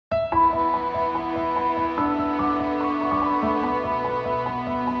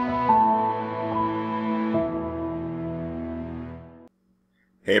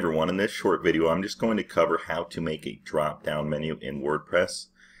Hey everyone, in this short video I'm just going to cover how to make a drop-down menu in WordPress.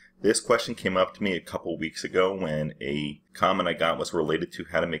 This question came up to me a couple weeks ago when a comment I got was related to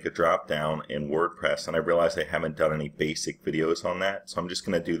how to make a drop-down in WordPress, and I realized I haven't done any basic videos on that, so I'm just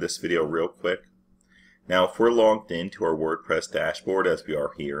going to do this video real quick. Now if we're logged into our WordPress dashboard as we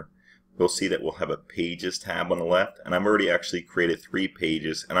are here, we'll see that we'll have a Pages tab on the left, and I've already actually created 3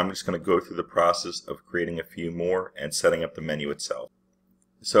 pages, and I'm just going to go through the process of creating a few more and setting up the menu itself.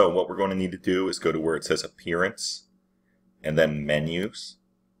 So what we're going to need to do is go to where it says Appearance and then Menus.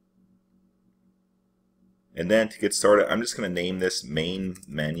 And then to get started, I'm just going to name this Main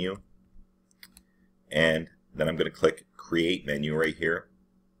Menu. And then I'm going to click Create Menu right here.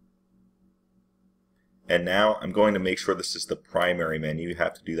 And now I'm going to make sure this is the primary menu. You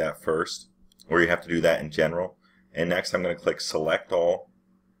have to do that first, or you have to do that in general. And next I'm going to click Select All,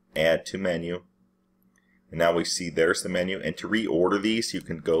 Add to Menu. And now we see there's the menu, and to reorder these you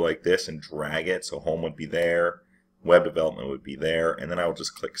can go like this and drag it, so home would be there, web development would be there, and then I will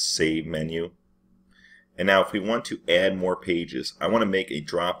just click Save Menu. And now if we want to add more pages, I want to make a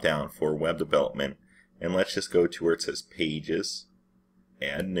drop down for web development, and let's just go to where it says Pages,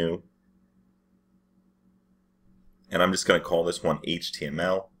 Add New, and I'm just going to call this one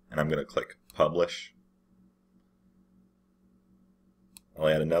HTML, and I'm going to click Publish. I'll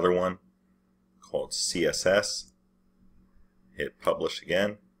add another one called CSS, hit Publish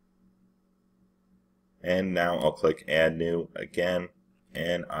again, and now I'll click Add New again,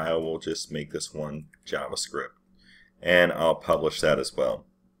 and I will just make this one JavaScript, and I'll publish that as well.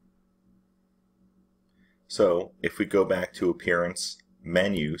 So if we go back to Appearance,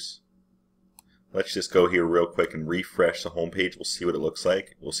 Menus, let's just go here real quick and refresh the home page. We'll see what it looks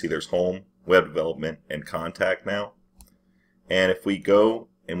like. We'll see there's Home, Web Development, and Contact now. And if we go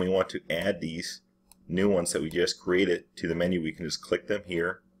and we want to add these new ones that we just created to the menu, we can just click them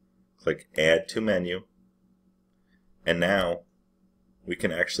here, click Add to Menu, and now we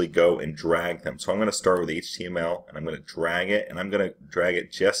can actually go and drag them. So I'm going to start with HTML, and I'm going to drag it, and I'm going to drag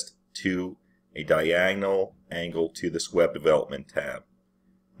it just to a diagonal angle to this Web Development tab.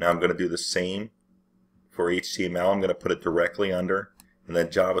 Now I'm going to do the same for HTML. I'm going to put it directly under, and then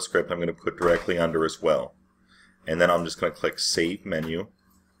JavaScript I'm going to put directly under as well. And then I'm just going to click Save Menu.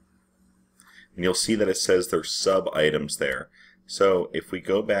 And you'll see that it says there's sub-items there. So if we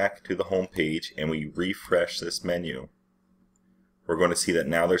go back to the home page and we refresh this menu, we're going to see that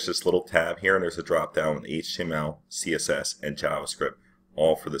now there's this little tab here, and there's a drop down with HTML, CSS, and JavaScript,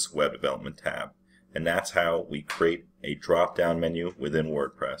 all for this web development tab. And that's how we create a drop down menu within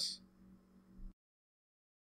WordPress.